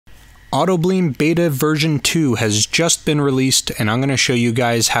AutoBleem Beta version 2 has just been released, and I'm going to show you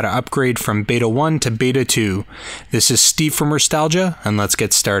guys how to upgrade from Beta 1 to Beta 2. This is Steve from Restalgia, and let's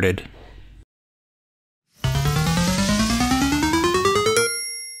get started.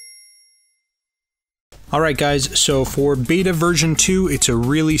 Alright guys, so for Beta version 2, it's a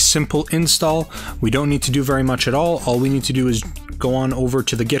really simple install. We don't need to do very much at all. All we need to do is go on over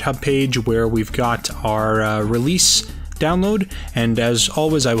to the GitHub page where we've got our release download, and as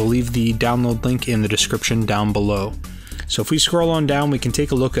always I will leave the download link in the description down below. So if we scroll on down, we can take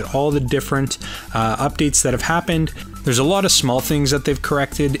a look at all the different updates that have happened. There's a lot of small things that they've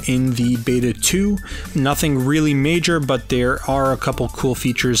corrected in the Beta 2. Nothing really major, but there are a couple cool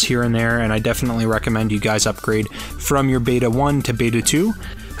features here and there, and I definitely recommend you guys upgrade from your Beta 1 to Beta 2.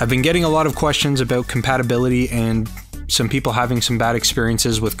 I've been getting a lot of questions about compatibility and some people having some bad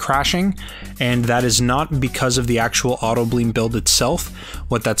experiences with crashing, and that is not because of the actual AutoBleem build itself.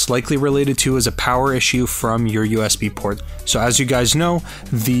 What that's likely related to is a power issue from your USB port. So as you guys know,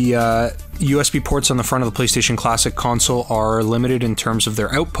 the USB ports on the front of the PlayStation Classic console are limited in terms of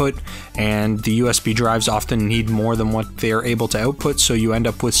their output, and the USB drives often need more than what they are able to output, so you end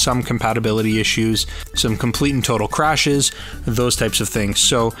up with some compatibility issues, some complete and total crashes, those types of things.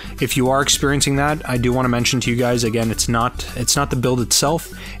 So if you are experiencing that, I do want to mention to you guys again, it's not the build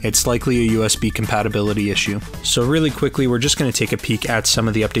itself, it's likely a USB compatibility issue. So really quickly, we're just going to take a peek at some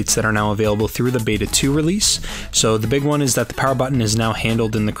of the updates that are now available through the Beta 2 release. So the big one is that the power button is now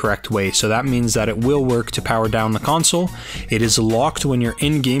handled in the correct way. So that means that it will work to power down the console. It is locked when you're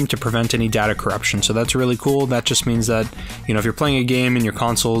in game to prevent any data corruption. So that's really cool. That just means that, you know, if you're playing a game and your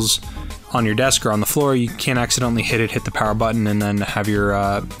console's on your desk or on the floor, you can't accidentally hit the power button and then have your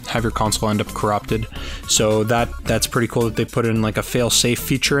console end up corrupted. So that's pretty cool that they put in like a fail-safe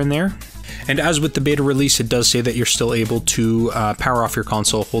feature in there. And as with the beta release, it does say that you're still able to power off your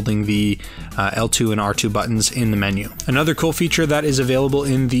console holding the L2 and R2 buttons in the menu. Another cool feature that is available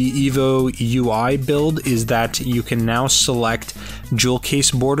in the Evo UI build is that you can now select jewel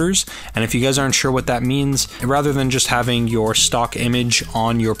case borders. And if you guys aren't sure what that means, rather than just having your stock image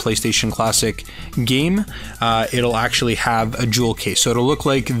on your PlayStation Classic game, it'll actually have a jewel case. So it'll look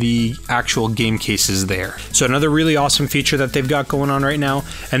like the actual game case is there. So another really awesome feature that they've got going on right now,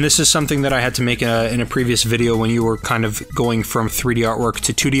 and this is something that I had to make in a previous video when you were kind of going from 3D artwork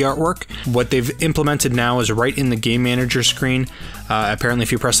to 2D artwork. What they've implemented now is right in the game manager screen. Apparently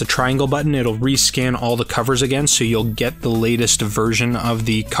if you press the triangle button, it'll rescan all the covers again, so you'll get the latest version of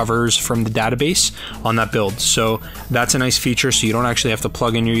the covers from the database on that build. So that's a nice feature, so you don't actually have to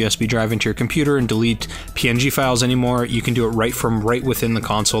plug in your USB drive into your computer and delete PNG files anymore. You can do it right within the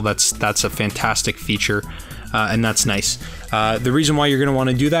console. That's a fantastic feature. And that's nice. The reason why you're going to want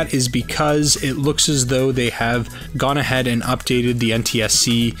to do that is because it looks as though they have gone ahead and updated the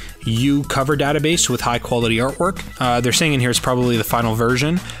NTSC U cover database with high quality artwork. They're saying in here it's probably the final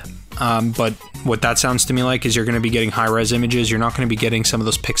version, but what that sounds to me like is you're going to be getting high-res images. You're not going to be getting some of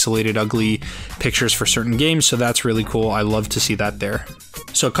those pixelated, ugly pictures for certain games, so that's really cool. I love to see that there.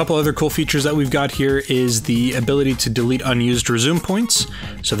 So a couple other cool features that we've got here is the ability to delete unused resume points,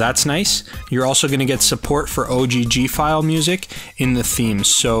 so that's nice. You're also going to get support for OGG file music in the themes.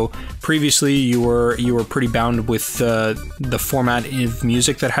 So previously you were pretty bound with the format of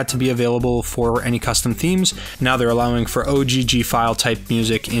music that had to be available for any custom themes. Now they're allowing for OGG file type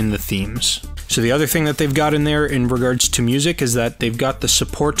music in the themes. So the other thing that they've got in there in regards to music is that they've got the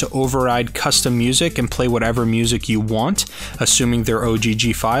support to override custom music and play whatever music you want, assuming they're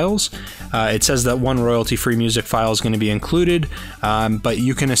OGG files. It says that one royalty-free music file is going to be included, but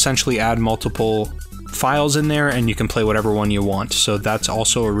you can essentially add multiple files in there and you can play whatever one you want. So that's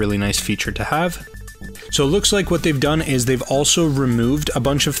also a really nice feature to have. So it looks like what they've done is they've also removed a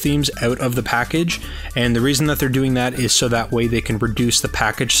bunch of themes out of the package, and the reason that they're doing that is so that way they can reduce the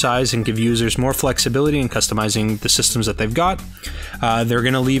package size and give users more flexibility in customizing the systems that they've got. They're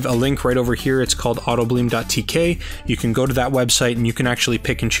going to leave a link right over here. It's called autobleem.tk. You can go to that website and you can actually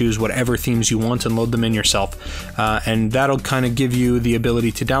pick and choose whatever themes you want and load them in yourself. And that'll kind of give you the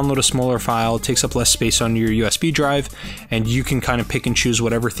ability to download a smaller file. It takes up less space on your USB drive, and you can kind of pick and choose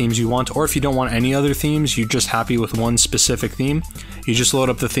whatever themes you want, or if you don't want any other themes, you're just happy with one specific theme, you just load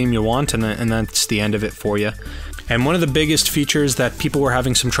up the theme you want, and that's the end of it for you. And one of the biggest features that people were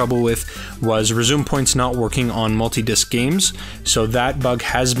having some trouble with was resume points not working on multi-disc games. So that bug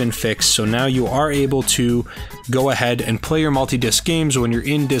has been fixed. So now you are able to go ahead and play your multi-disc games when you're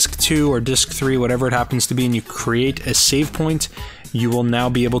in disc 2 or disc 3, whatever it happens to be, and you create a save point. you will now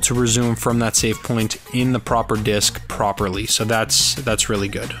be able to resume from that save point in the proper disk properly. So that's really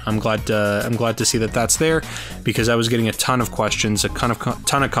good. I'm glad to see that that's there, because I was getting a ton of questions, a ton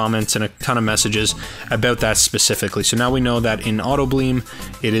of comments, and a ton of messages about that specifically. So now we know that in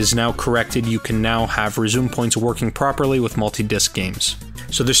AutoBleem, it is now corrected. You can now have resume points working properly with multi-disc games.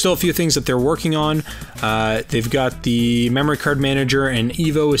 So there's still a few things that they're working on. They've got the memory card manager, and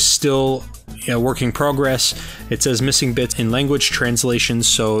Evo is still work in progress. It says missing bits in language translations,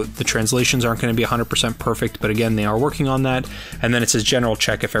 so the translations aren't going to be 100% perfect, but again, they are working on that. And then it says general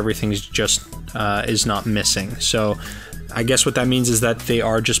check if everything is just is not missing. So I guess what that means is that they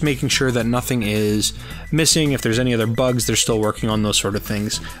are just making sure that nothing is missing. If there's any other bugs, they're still working on those sort of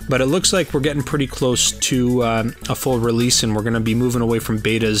things. But it looks like we're getting pretty close to a full release, and we're going to be moving away from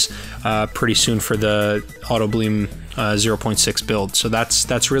betas pretty soon for the AutoBleem 0.6 build. So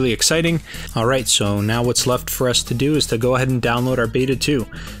that's really exciting. All right, so now what's left for us to do is to go ahead and download our beta 2.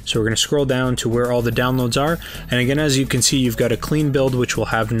 So we're going to scroll down to where all the downloads are. And again, as you can see, you've got a clean build, which will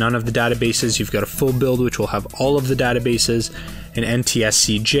have none of the databases. You've got a full build, which will have all of the databases. An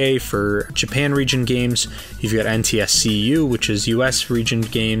NTSCJ for Japan region games. You've got NTSCU, which is US region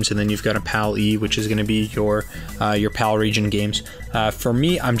games, and then you've got a PAL-E, which is going to be your PAL region games. For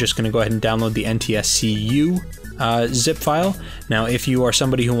me, I'm just going to go ahead and download the NTSCU zip file. Now, if you are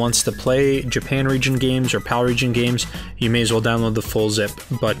somebody who wants to play Japan region games or PAL region games, you may as well download the full zip.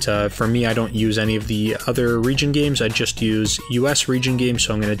 But for me, I don't use any of the other region games. I just use US region games,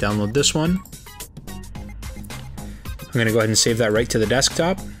 so I'm going to download this one. I'm going to go ahead and save that right to the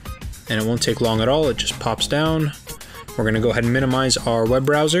desktop, and it won't take long at all. It just pops down. We're going to go ahead and minimize our web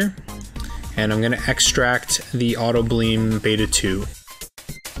browser, and I'm going to extract the AutoBleem Beta 2.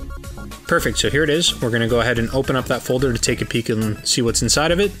 Perfect, so here it is. We're going to go ahead and open up that folder to take a peek and see what's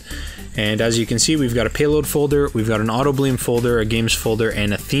inside of it. And as you can see, we've got a payload folder, we've got an AutoBleem folder, a games folder,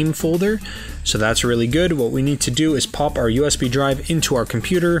 and a theme folder. So that's really good. What we need to do is pop our USB drive into our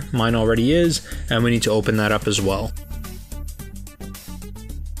computer. Mine already is, and we need to open that up as well.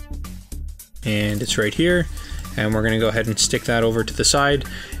 And it's right here, and we're going to go ahead and stick that over to the side.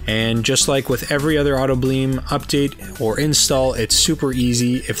 And just like with every other AutoBleem update or install, it's super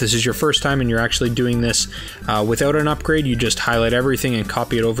easy. If this is your first time and you're actually doing this without an upgrade, you just highlight everything and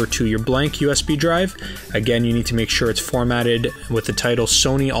copy it over to your blank USB drive. Again, you need to make sure it's formatted with the title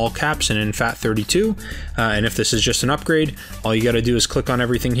Sony all caps and in FAT32. And if this is just an upgrade, all you got to do is click on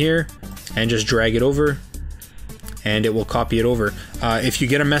everything here and just drag it over, and it will copy it over. If you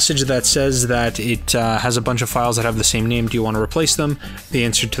get a message that says that it has a bunch of files that have the same name, do you want to replace them? The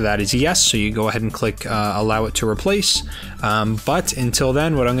answer to that is yes, so you go ahead and click allow it to replace. But until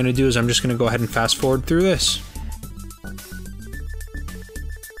then, what I'm going to do is I'm just going to go ahead and fast forward through this.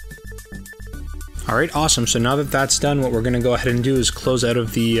 Alright, awesome. So now that that's done, what we're going to go ahead and do is close out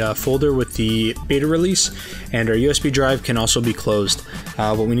of the folder with the beta release, and our USB drive can also be closed.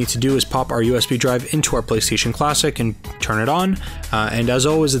 What we need to do is pop our USB drive into our PlayStation Classic and turn it on. And as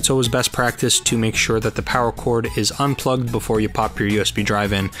always, it's always best practice to make sure that the power cord is unplugged before you pop your USB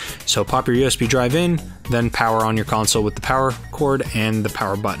drive in. So pop your USB drive in, then power on your console with the power cord and the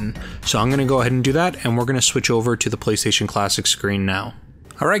power button. So I'm going to go ahead and do that, and we're going to switch over to the PlayStation Classic screen now.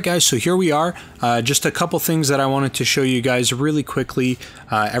 Alright guys, so here we are. Just a couple things that I wanted to show you guys really quickly.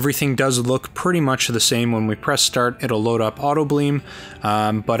 Everything does look pretty much the same. When we press start, it'll load up AutoBleem,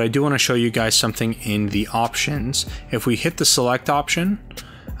 but I do want to show you guys something in the options. If we hit the select option,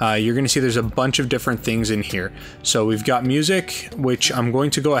 you're going to see there's a bunch of different things in here. So we've got music, which I'm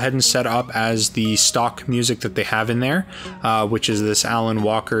going to go ahead and set up as the stock music that they have in there, which is this Alan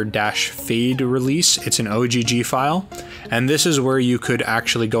Walker -fade release. It's an OGG file, and this is where you could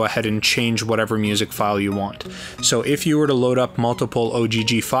actually go ahead and change whatever music file you want. So if you were to load up multiple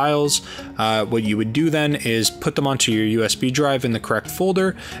OGG files, what you would do then is put them onto your USB drive in the correct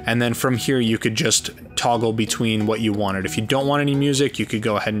folder, and then from here you could just toggle between what you wanted. If you don't want any music, you could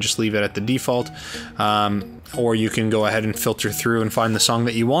go ahead and just leave it at the default, or you can go ahead and filter through and find the song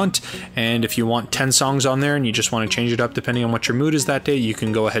that you want. And if you want 10 songs on there and you just want to change it up depending on what your mood is that day, you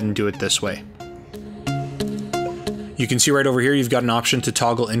can go ahead and do it this way. You can see right over here, you've got an option to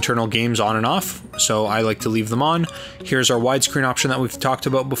toggle internal games on and off. So I like to leave them on. Here's our widescreen option that we've talked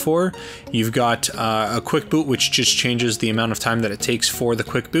about before. You've got a quick boot, which just changes the amount of time that it takes for the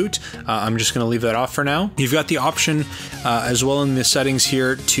quick boot. I'm just going to leave that off for now. You've got the option as well in the settings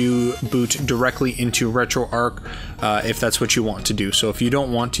here to boot directly into RetroArch if that's what you want to do. So if you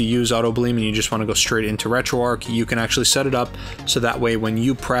don't want to use AutoBleem and you just want to go straight into RetroArch, you can actually set it up so that way when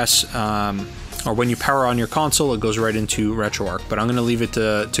you press or when you power on your console, it goes right into RetroArch, but I'm going to leave it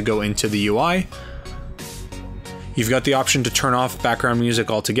to go into the UI. You've got the option to turn off background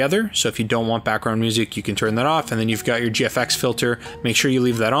music altogether. So if you don't want background music, you can turn that off. And then you've got your GFX filter. Make sure you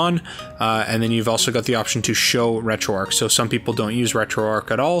leave that on. And then you've also got the option to show RetroArch. So some people don't use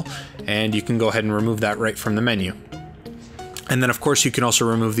RetroArch at all, and you can go ahead and remove that right from the menu. And then of course you can also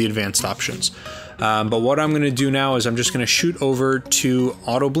remove the advanced options. But what I'm gonna do now is I'm just gonna shoot over to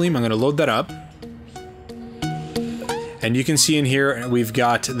AutoBleem. I'm gonna load that up. And you can see in here, we've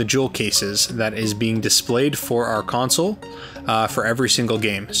got the jewel cases that is being displayed for our console for every single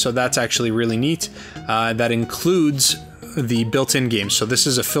game. So that's actually really neat. That includes the built-in games. So this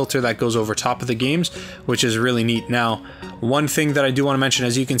is a filter that goes over top of the games, which is really neat. Now, one thing that I do want to mention,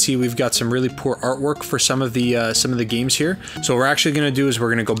 as you can see, we've got some really poor artwork for some of the games here. So what we're actually going to do is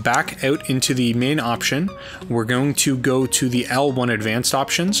we're going to go back out into the main option. We're going to go to the L1 advanced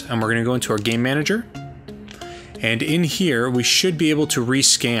options, and we're going to go into our game manager. And in here, we should be able to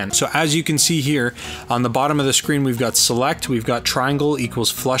rescan. So as you can see here, on the bottom of the screen, we've got select, we've got triangle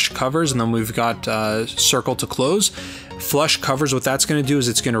equals flush covers, and then we've got circle to close. Flush covers, what that's gonna do is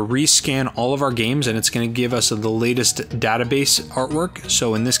it's gonna rescan all of our games, and it's gonna give us the latest database artwork.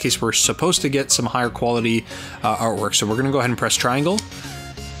 So in this case, we're supposed to get some higher quality artwork. So we're gonna go ahead and press triangle.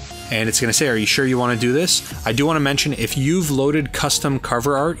 And it's gonna say, are you sure you wanna do this? I do wanna mention, if you've loaded custom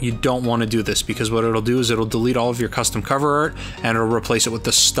cover art, you don't wanna do this, because what it'll do is it'll delete all of your custom cover art and it'll replace it with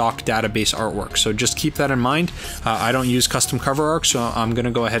the stock database artwork. So just keep that in mind. I don't use custom cover art, so I'm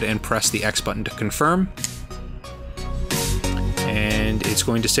gonna go ahead and press the X button to confirm. And it's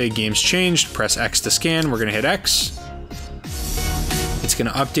going to say games changed, press X to scan, we're gonna hit X. It's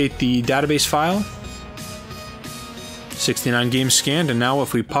gonna update the database file. 69 games scanned, and now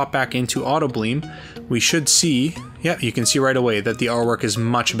if we pop back into AutoBleem, we should see, yeah, you can see right away that the artwork is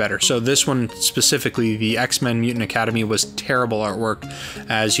much better. So this one specifically, the X-Men Mutant Academy, was terrible artwork,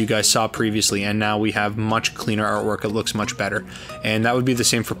 as you guys saw previously, and now we have much cleaner artwork. It looks much better. And that would be the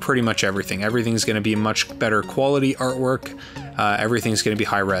same for pretty much everything. Everything's going to be much better quality artwork. Everything's going to be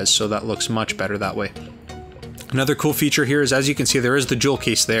high res, so that looks much better that way. Another cool feature here is, as you can see, there is the jewel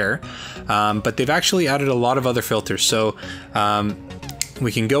case there, but they've actually added a lot of other filters. So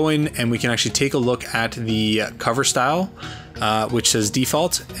we can go in and we can actually take a look at the cover style, which says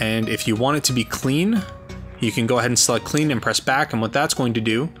default. And if you want it to be clean, you can go ahead and select clean and press back. And what that's going to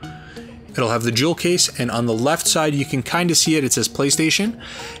do, it'll have the jewel case, and on the left side, you can kind of see it. It says PlayStation.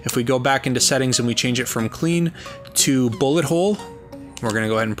 If we go back into settings and we change it from clean to bullet hole, we're going to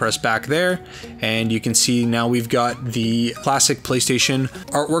go ahead and press back there, and you can see now we've got the classic PlayStation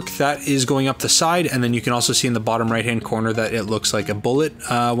artwork that is going up the side, and then you can also see in the bottom right hand corner that it looks like a bullet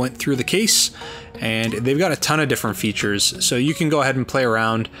went through the case. And they've got a ton of different features, so you can go ahead and play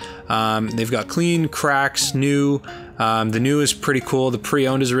around. They've got clean, cracks, new. The new is pretty cool. The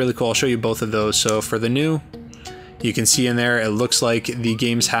pre-owned is really cool. I'll show you both of those. So for the new, you can see in there, it looks like the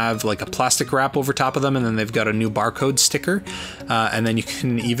games have like a plastic wrap over top of them, and then they've got a new barcode sticker. And then you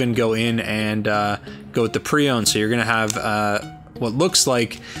can even go in and go with the pre-owned. So you're gonna have what looks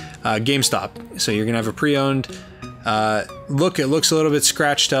like GameStop. So you're gonna have a pre-owned look. It looks a little bit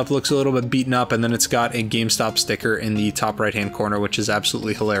scratched up, looks a little bit beaten up, and then it's got a GameStop sticker in the top right-hand corner, which is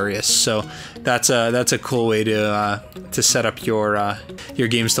absolutely hilarious. So that's a cool way to set up your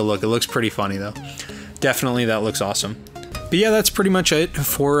games to look. It looks pretty funny though. Definitely, that looks awesome. But yeah, that's pretty much it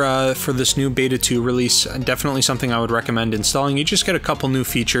for this new Beta 2 release. Definitely something I would recommend installing. You just get a couple new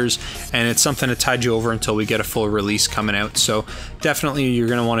features, and it's something to tide you over until we get a full release coming out. So definitely you're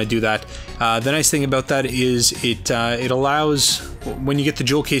going to want to do that. The nice thing about that is it allows, when you get the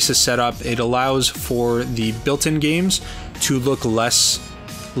jewel cases set up, it allows for the built-in games to look less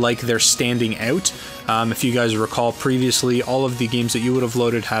like they're standing out. If you guys recall previously, all of the games that you would have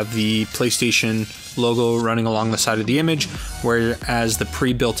loaded have the PlayStation logo running along the side of the image, whereas the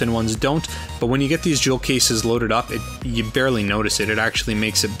pre-built-in ones don't. But when you get these jewel cases loaded up, you barely notice it. It actually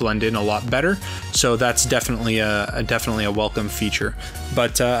makes it blend in a lot better. So that's definitely a welcome feature.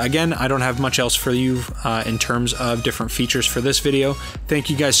 But again, I don't have much else for you in terms of different features for this video. Thank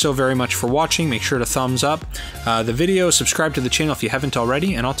you guys so very much for watching. Make sure to thumbs up the video, subscribe to the channel if you haven't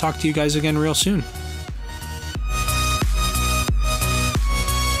already, and I'll talk to you guys again real soon.